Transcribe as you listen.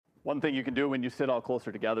One thing you can do when you sit all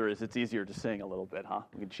closer together is it's easier to sing a little bit, huh?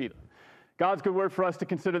 We can cheat. God's good word for us to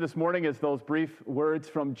consider this morning is those brief words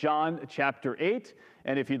from John chapter 8.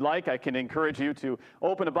 And if you'd like, I can encourage you to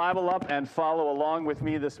open a Bible up and follow along with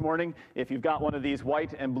me this morning. If you've got one of these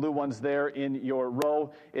white and blue ones there in your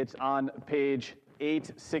row, it's on page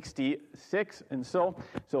 866. And so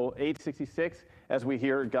 866 as we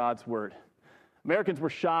hear God's word. Americans were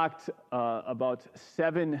shocked about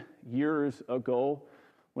 7 years ago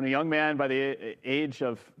when a young man by the age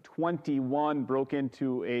of 21 broke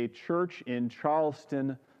into a church in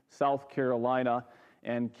Charleston, South Carolina,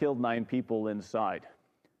 and killed 9 people inside.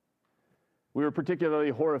 We were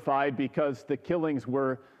particularly horrified because the killings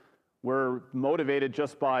were motivated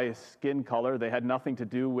just by skin color. They had nothing to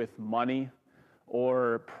do with money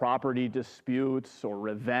or property disputes or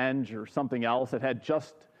revenge or something else.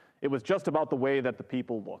 It was just about the way that the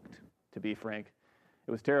people looked, to be frank.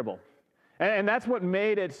 It was terrible. And that's what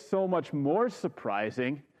made it so much more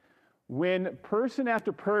surprising when person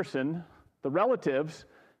after person, the relatives,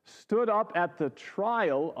 stood up at the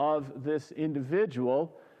trial of this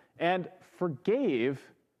individual and forgave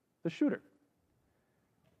the shooter.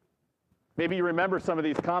 Maybe you remember some of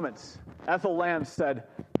these comments. Ethel Lamb said,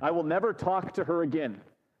 "I will never talk to her again.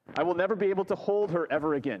 I will never be able to hold her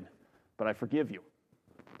ever again, but I forgive you."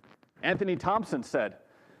 Anthony Thompson said,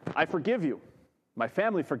 "I forgive you. My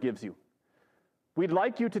family forgives you. We'd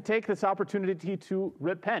like you to take this opportunity to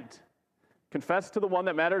repent. Confess to the one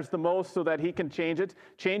that matters the most so that he can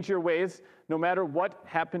change your ways, no matter what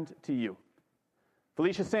happened to you."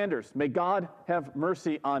 Felicia Sanders, "May God have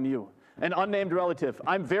mercy on you." An unnamed relative,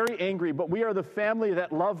 "I'm very angry, but we are the family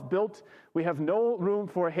that love built. We have no room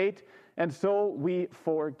for hate, and so we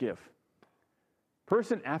forgive."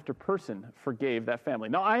 Person after person forgave that family.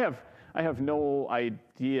 Now, I have no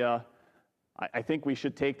idea. I think we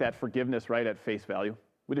should take that forgiveness right at face value.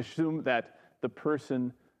 We'd assume that the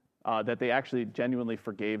person, that they actually genuinely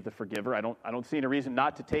forgave the forgiver. I don't see any reason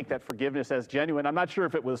not to take that forgiveness as genuine. I'm not sure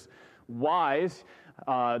if it was wise.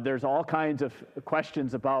 There's all kinds of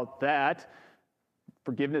questions about that.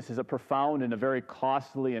 Forgiveness is a profound and a very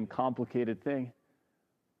costly and complicated thing.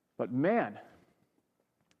 But man,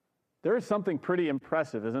 there is something pretty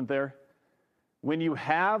impressive, isn't there? When you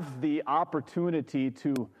have the opportunity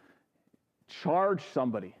to charge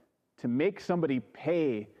somebody, to make somebody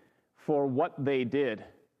pay for what they did.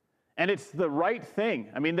 And it's the right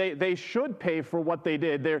thing. I mean, they should pay for what they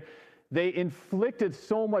did. They inflicted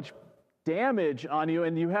so much damage on you,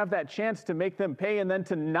 and you have that chance to make them pay and then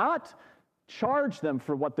to not charge them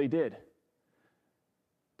for what they did.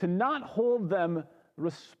 To not hold them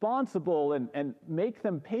responsible and make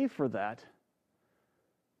them pay for that.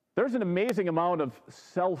 There's an amazing amount of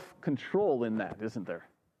self-control in that, isn't there?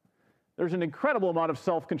 There's an incredible amount of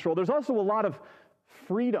self-control. There's also a lot of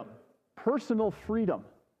freedom, personal freedom.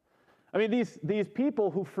 I mean, these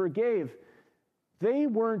people who forgave, they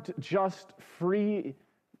weren't just free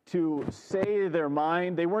to say their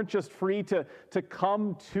mind. They weren't just free to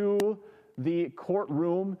come to the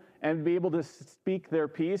courtroom and be able to speak their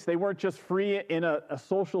piece. They weren't just free in a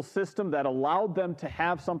social system that allowed them to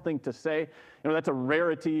have something to say. That's a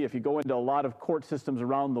rarity if you go into a lot of court systems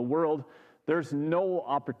around the world. There's no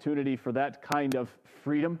opportunity for that kind of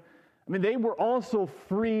freedom. I mean, they were also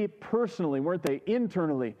free personally, weren't they?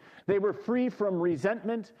 Internally. They were free from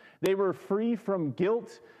resentment. They were free from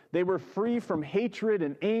guilt. They were free from hatred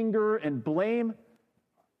and anger and blame.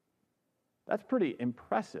 That's pretty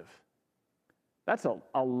impressive. That's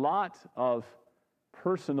a lot of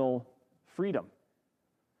personal freedom.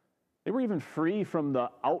 They were even free from the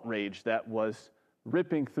outrage that was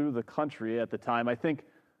ripping through the country at the time. I think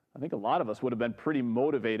a lot of us would have been pretty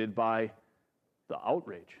motivated by the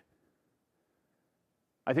outrage.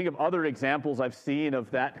 I think of other examples I've seen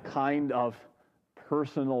of that kind of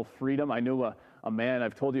personal freedom. I knew a man,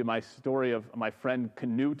 I've told you my story of my friend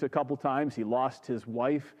Canute a couple times. He lost his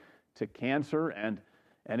wife to cancer, and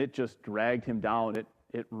it just dragged him down.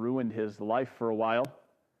 It ruined his life for a while.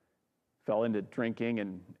 Fell into drinking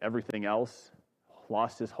and everything else.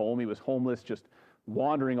 Lost his home. He was homeless, just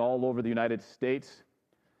wandering all over the United States.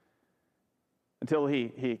 Until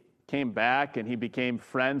he came back and he became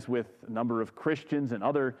friends with a number of Christians and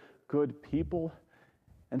other good people.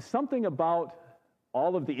 And something about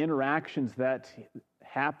all of the interactions that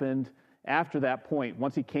happened after that point,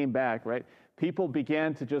 once he came back, right? People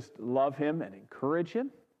began to just love him and encourage him.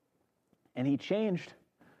 And he changed.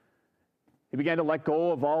 He began to let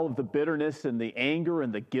go of all of the bitterness and the anger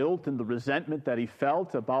and the guilt and the resentment that he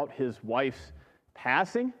felt about his wife's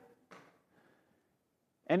passing.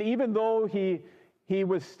 And even though he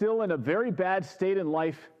was still in a very bad state in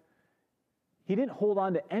life, he didn't hold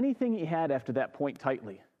on to anything he had after that point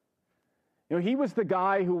tightly. He was the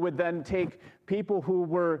guy who would then take people who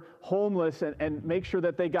were homeless and make sure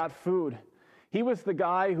that they got food. He was the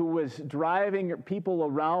guy who was driving people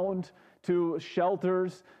around to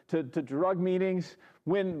shelters, to drug meetings,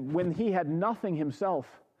 when he had nothing himself.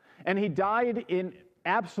 And he died in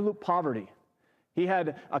absolute poverty. He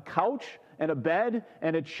had a couch and a bed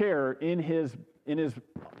and a chair in his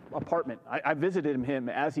apartment. I visited him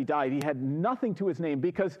as he died. He had nothing to his name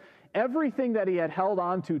because everything that he had held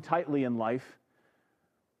on to tightly in life,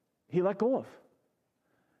 he let go of.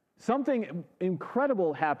 Something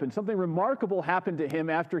incredible happened. Something remarkable happened to him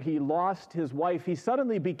after he lost his wife. He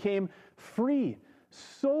suddenly became free,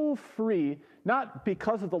 so free, not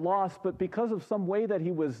because of the loss, but because of some way that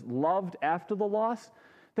he was loved after the loss,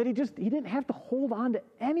 that he didn't have to hold on to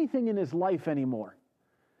anything in his life anymore.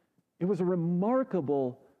 It was a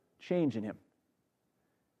remarkable change in him.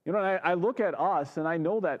 And I look at us, and I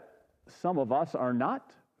know that some of us are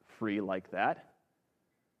not free like that.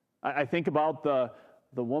 I think about the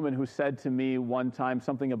woman who said to me one time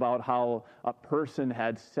something about how a person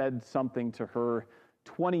had said something to her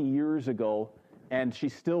 20 years ago, and she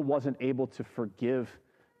still wasn't able to forgive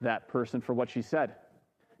that person for what she said.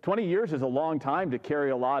 20 years is a long time to carry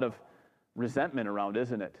a lot of resentment around,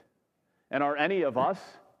 isn't it? And are any of us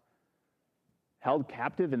held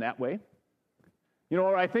captive in that way?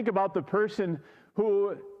 Or I think about the person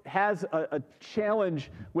who has a challenge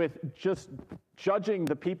with just judging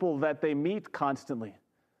the people that they meet constantly.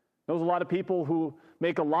 Knows a lot of people who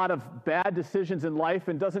make a lot of bad decisions in life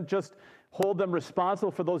and doesn't just hold them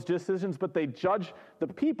responsible for those decisions, but they judge the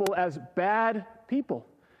people as bad people.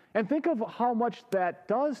 And think of how much that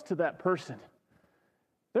does to that person.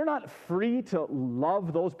 They're not free to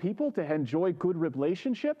love those people, to enjoy good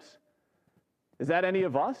relationships. Is that any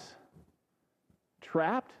of us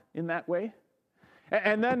trapped in that way?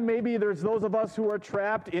 And then maybe there's those of us who are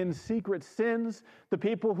trapped in secret sins, the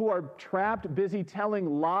people who are trapped busy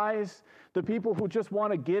telling lies, the people who just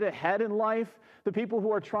want to get ahead in life, the people who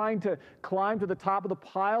are trying to climb to the top of the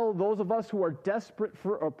pile, those of us who are desperate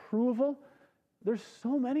for approval. There's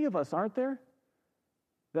so many of us, aren't there,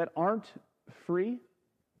 that aren't free?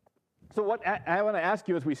 So what I want to ask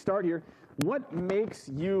you as we start here, what makes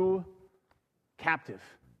you captive?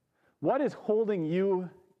 What is holding you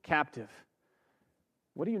captive?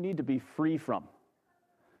 What do you need to be free from?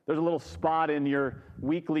 There's a little spot in your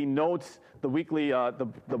weekly notes, the weekly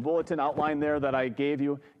the bulletin outline there that I gave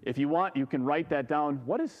you. If you want, you can write that down.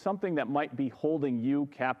 What is something that might be holding you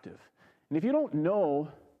captive? And if you don't know,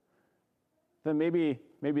 then maybe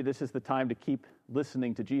this is the time to keep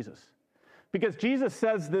listening to Jesus. Because Jesus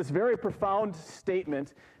says this very profound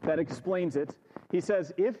statement that explains it. He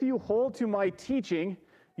says, "If you hold to my teaching,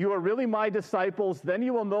 you are really my disciples, then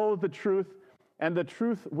you will know the truth, and the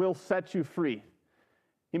truth will set you free."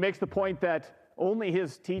 He makes the point that only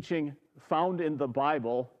his teaching found in the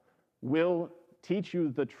Bible will teach you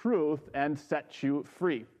the truth and set you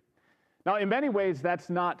free. Now, in many ways, that's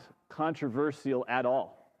not controversial at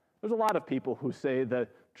all. There's a lot of people who say the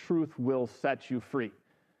truth will set you free.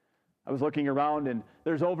 I was looking around, and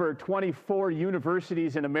there's over 24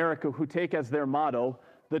 universities in America who take as their motto,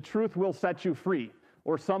 "The truth will set you free,"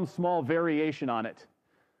 or some small variation on it.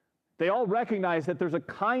 They all recognize that there's a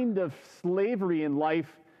kind of slavery in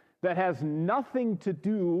life that has nothing to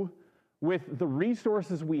do with the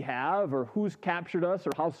resources we have or who's captured us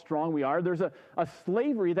or how strong we are. There's a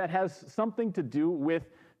slavery that has something to do with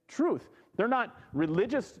truth. They're not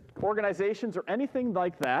religious organizations or anything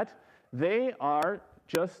like that. They are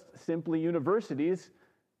just simply universities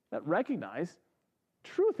that recognize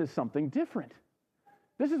truth is something different.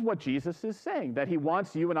 This is what Jesus is saying, that he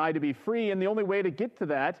wants you and I to be free, and the only way to get to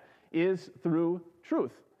that is through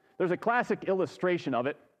truth. There's a classic illustration of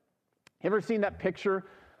it. Ever seen that picture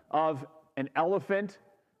of an elephant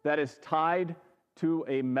that is tied to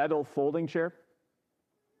a metal folding chair?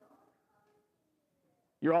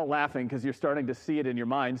 You're all laughing because you're starting to see it in your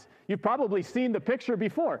minds. You've probably seen the picture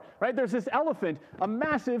before, right? There's this elephant, a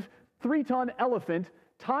massive 3-ton elephant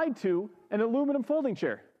tied to an aluminum folding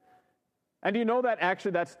chair. And do you know that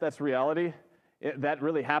actually that's reality? That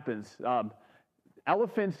really happens.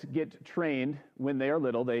 Elephants get trained when they are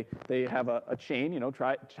little. They have a chain,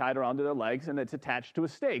 tied around to their legs, and it's attached to a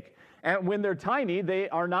stake. And when they're tiny, they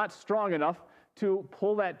are not strong enough to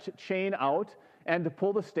pull that chain out and to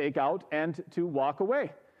pull the stake out and to walk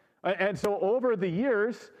away. And so over the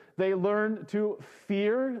years, they learn to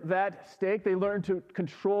fear that stake. They learn to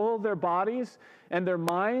control their bodies, and their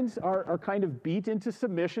minds are kind of beat into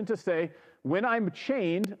submission to say, when I'm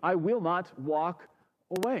chained, I will not walk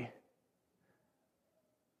away.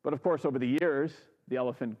 But of course, over the years, the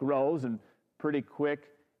elephant grows, and pretty quick,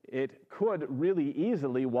 it could really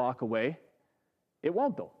easily walk away. It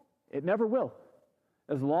won't, though. It never will.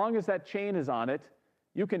 As long as that chain is on it,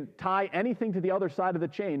 you can tie anything to the other side of the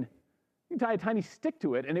chain. You can tie a tiny stick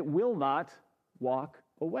to it, and it will not walk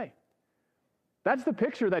away. That's the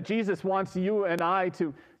picture that Jesus wants you and I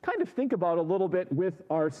to kind of think about a little bit with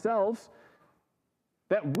ourselves,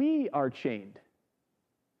 that we are chained.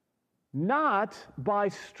 Not by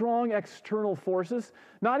strong external forces,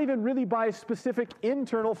 not even really by specific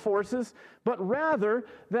internal forces, but rather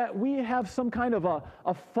that we have some kind of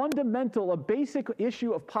a fundamental, a basic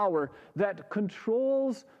issue of power that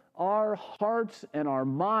controls our hearts and our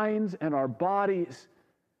minds and our bodies,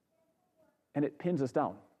 and it pins us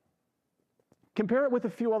down. Compare it with a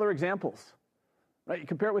few other examples. Right?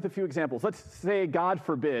 Compare it with a few examples. Let's say, God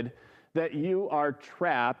forbid, that you are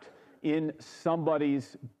trapped in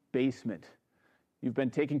somebody's basement. You've been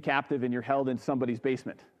taken captive and you're held in somebody's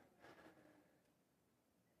basement.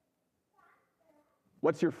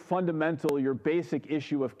 What's your fundamental, your basic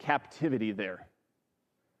issue of captivity there?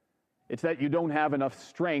 It's that you don't have enough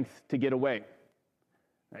strength to get away.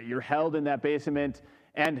 You're held in that basement,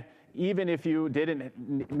 and even if you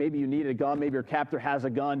didn't, maybe you need a gun, maybe your captor has a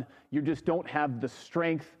gun, you just don't have the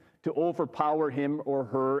strength to overpower him or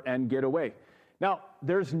her and get away. Now,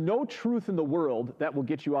 there's no truth in the world that will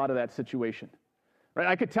get you out of that situation. Right?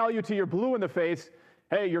 I could tell you till you're blue in the face,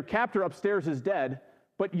 hey, your captor upstairs is dead,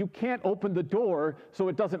 but you can't open the door, so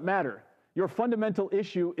it doesn't matter. Your fundamental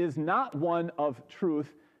issue is not one of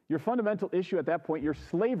truth. Your fundamental issue at that point, your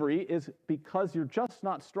slavery, is because you're just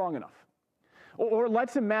not strong enough. Or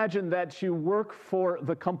let's imagine that you work for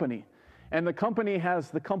the company, and the company has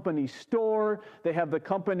the company store, they have the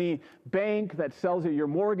company bank that sells you your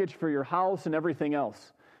mortgage for your house and everything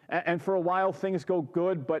else. And for a while, things go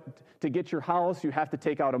good, but to get your house, you have to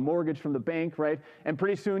take out a mortgage from the bank, right? And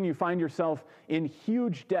pretty soon you find yourself in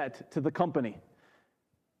huge debt to the company.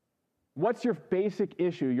 What's your basic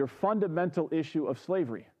issue, your fundamental issue of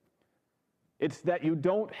slavery? It's that you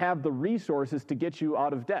don't have the resources to get you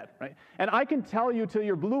out of debt, right? And I can tell you till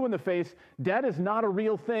you're blue in the face, debt is not a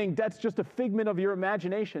real thing. Debt's just a figment of your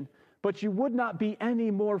imagination. But you would not be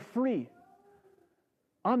any more free.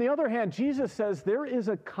 On the other hand, Jesus says there is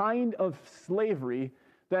a kind of slavery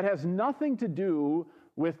that has nothing to do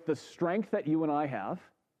with the strength that you and I have.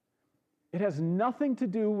 It has nothing to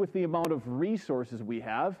do with the amount of resources we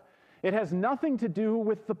have. It has nothing to do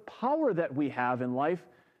with the power that we have in life.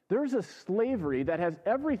 There's a slavery that has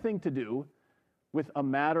everything to do with a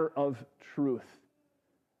matter of truth.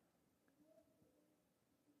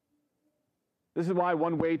 This is why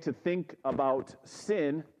one way to think about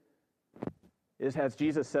sin is, as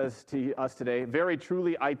Jesus says to us today, very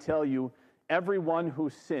truly I tell you, everyone who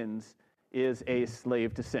sins is a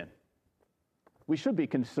slave to sin. We should be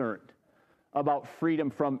concerned about freedom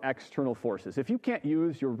from external forces. If you can't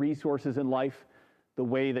use your resources in life the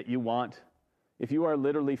way that you want, if you are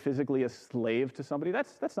literally physically a slave to somebody,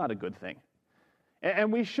 that's not a good thing.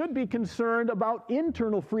 And we should be concerned about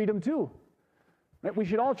internal freedom too. Right? We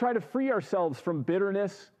should all try to free ourselves from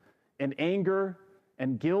bitterness and anger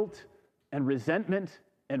and guilt and resentment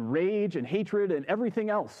and rage and hatred and everything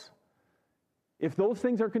else. If those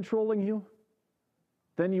things are controlling you,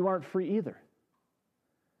 then you aren't free either.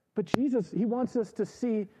 But Jesus, he wants us to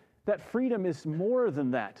see that freedom is more than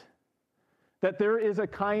that. That there is a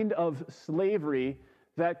kind of slavery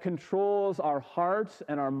that controls our hearts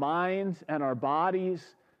and our minds and our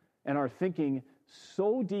bodies and our thinking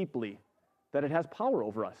so deeply that it has power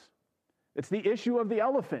over us. It's the issue of the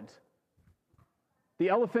elephant. The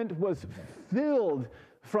elephant was filled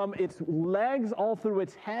from its legs all through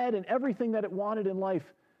its head and everything that it wanted in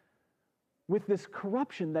life with this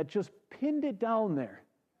corruption that just pinned it down there,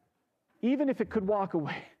 even if it could walk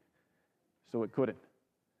away. So it couldn't.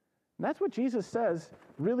 And that's what Jesus says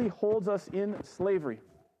really holds us in slavery.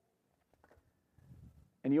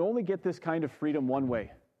 And you only get this kind of freedom one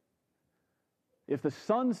way. If the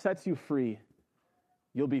Son sets you free,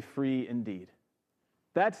 you'll be free indeed.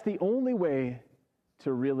 That's the only way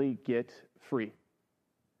to really get free.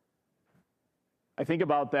 I think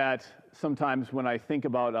about that sometimes when I think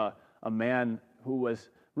about a man who was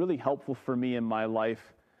really helpful for me in my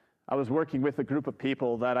life. I was working with a group of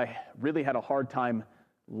people that I really had a hard time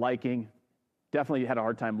liking, definitely had a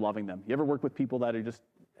hard time loving them. You ever work with people that are just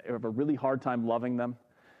have a really hard time loving them?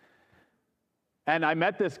 And I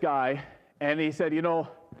met this guy, and he said, you know,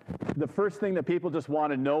 the first thing that people just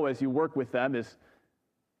want to know as you work with them is,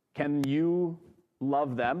 can you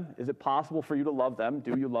love them? Is it possible for you to love them?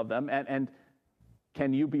 Do you love them? And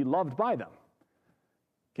can you be loved by them?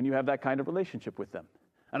 Can you have that kind of relationship with them?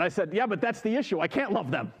 And I said, yeah, but that's the issue. I can't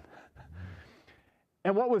love them.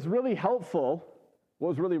 And what was really helpful, what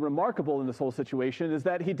was really remarkable in this whole situation is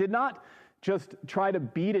that he did not just try to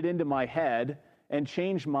beat it into my head and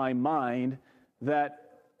change my mind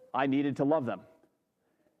that I needed to love them.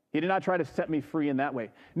 He did not try to set me free in that way.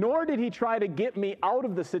 Nor did he try to get me out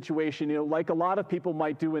of the situation, like a lot of people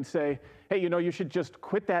might do and say, hey, you should just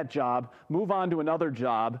quit that job, move on to another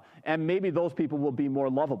job, and maybe those people will be more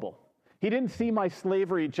lovable. He didn't see my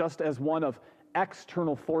slavery just as one of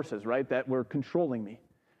external forces, right, that were controlling me.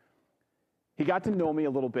 He got to know me a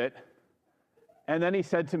little bit, and then he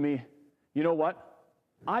said to me, you know what?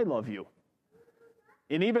 I love you.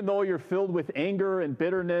 And even though you're filled with anger and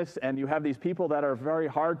bitterness and you have these people that are very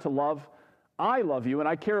hard to love, I love you and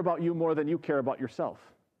I care about you more than you care about yourself.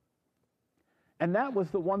 And that was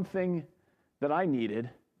the one thing that I needed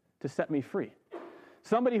to set me free.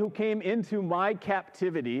 Somebody who came into my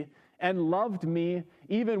captivity and loved me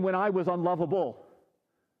even when I was unlovable.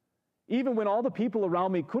 Even when all the people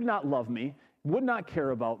around me could not love me, would not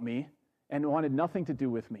care about me, and wanted nothing to do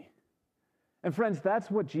with me. And friends,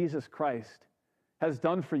 that's what Jesus Christ has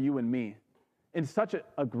done for you and me in such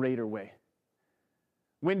a greater way.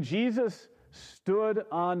 When Jesus stood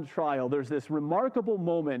on trial, there's this remarkable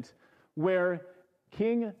moment where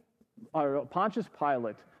Pontius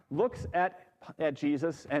Pilate looks at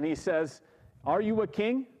Jesus and he says, are you a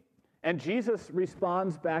king? And Jesus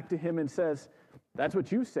responds back to him and says, that's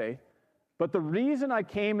what you say, but the reason I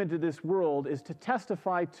came into this world is to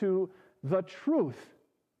testify to the truth.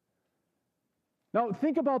 Now,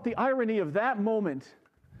 think about the irony of that moment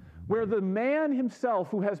where the man himself,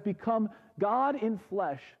 who has become God in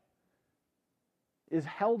flesh, is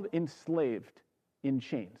held enslaved in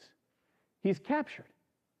chains. He's captured.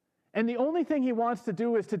 And the only thing he wants to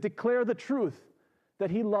do is to declare the truth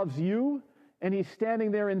that he loves you, and he's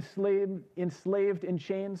standing there enslaved in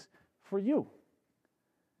chains for you.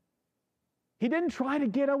 He didn't try to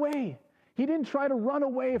get away. He didn't try to run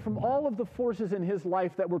away from all of the forces in his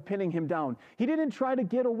life that were pinning him down. He didn't try to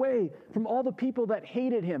get away from all the people that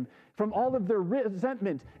hated him, from all of their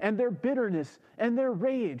resentment and their bitterness and their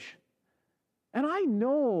rage. And I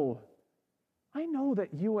know that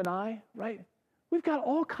you and I, right, we've got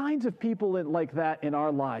all kinds of people like that in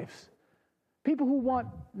our lives. People who want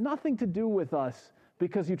nothing to do with us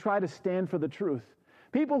because you try to stand for the truth.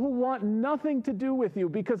 People who want nothing to do with you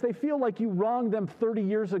because they feel like you wronged them 30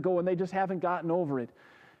 years ago and they just haven't gotten over it.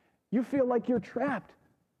 You feel like you're trapped.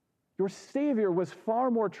 Your Savior was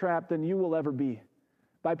far more trapped than you will ever be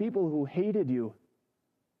by people who hated you,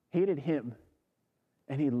 hated him,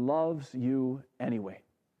 and he loves you anyway.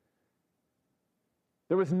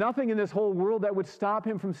 There was nothing in this whole world that would stop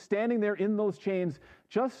him from standing there in those chains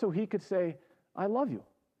just so he could say, I love you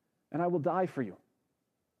and I will die for you.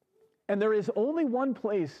 And there is only one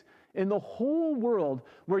place in the whole world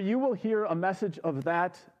where you will hear a message of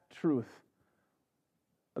that truth.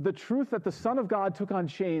 The truth that the Son of God took on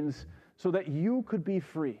chains so that you could be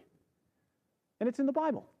free. And it's in the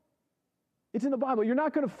Bible. It's in the Bible. You're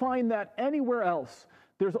not going to find that anywhere else.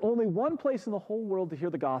 There's only one place in the whole world to hear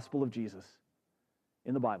the gospel of Jesus,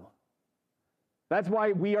 in the Bible. That's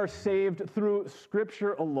why we are saved through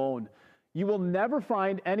Scripture alone. You will never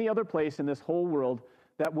find any other place in this whole world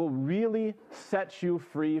that will really set you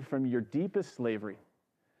free from your deepest slavery.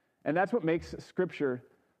 And that's what makes Scripture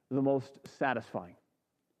the most satisfying.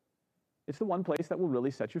 It's the one place that will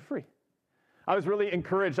really set you free. I was really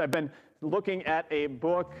encouraged. I've been looking at a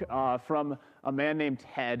book from a man named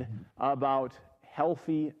Ted about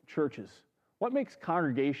healthy churches. What makes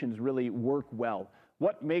congregations really work well?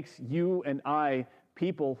 What makes you and I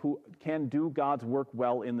people who can do God's work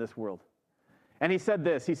well in this world? And he said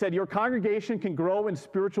this, he said, your congregation can grow in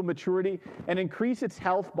spiritual maturity and increase its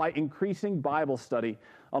health by increasing Bible study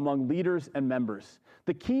among leaders and members.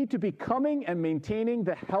 The key to becoming and maintaining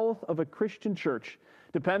the health of a Christian church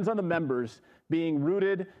depends on the members being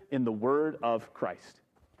rooted in the Word of Christ.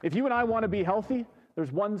 If you and I want to be healthy,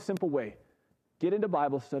 there's one simple way. Get into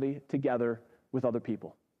Bible study together with other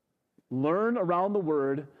people. Learn around the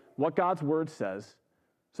Word what God's Word says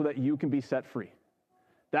so that you can be set free.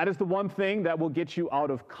 That is the one thing that will get you out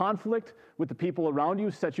of conflict with the people around you,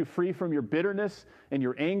 set you free from your bitterness and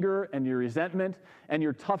your anger and your resentment and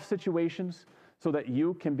your tough situations so that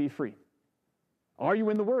you can be free. Are you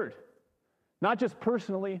in the Word? Not just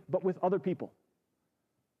personally, but with other people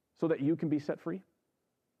so that you can be set free.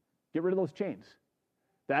 Get rid of those chains.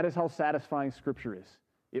 That is how satisfying Scripture is.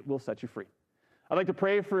 It will set you free. I'd like to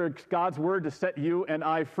pray for God's Word to set you and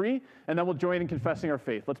I free, and then we'll join in confessing our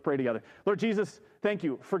faith. Let's pray together. Lord Jesus, thank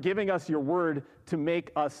you for giving us your Word to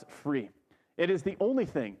make us free. It is the only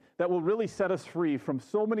thing that will really set us free from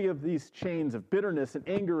so many of these chains of bitterness and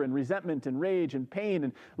anger and resentment and rage and pain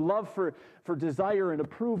and love for desire and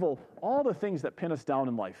approval, all the things that pin us down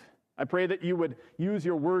in life. I pray that you would use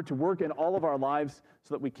your word to work in all of our lives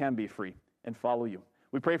so that we can be free and follow you.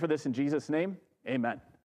 We pray for this in Jesus' name. Amen.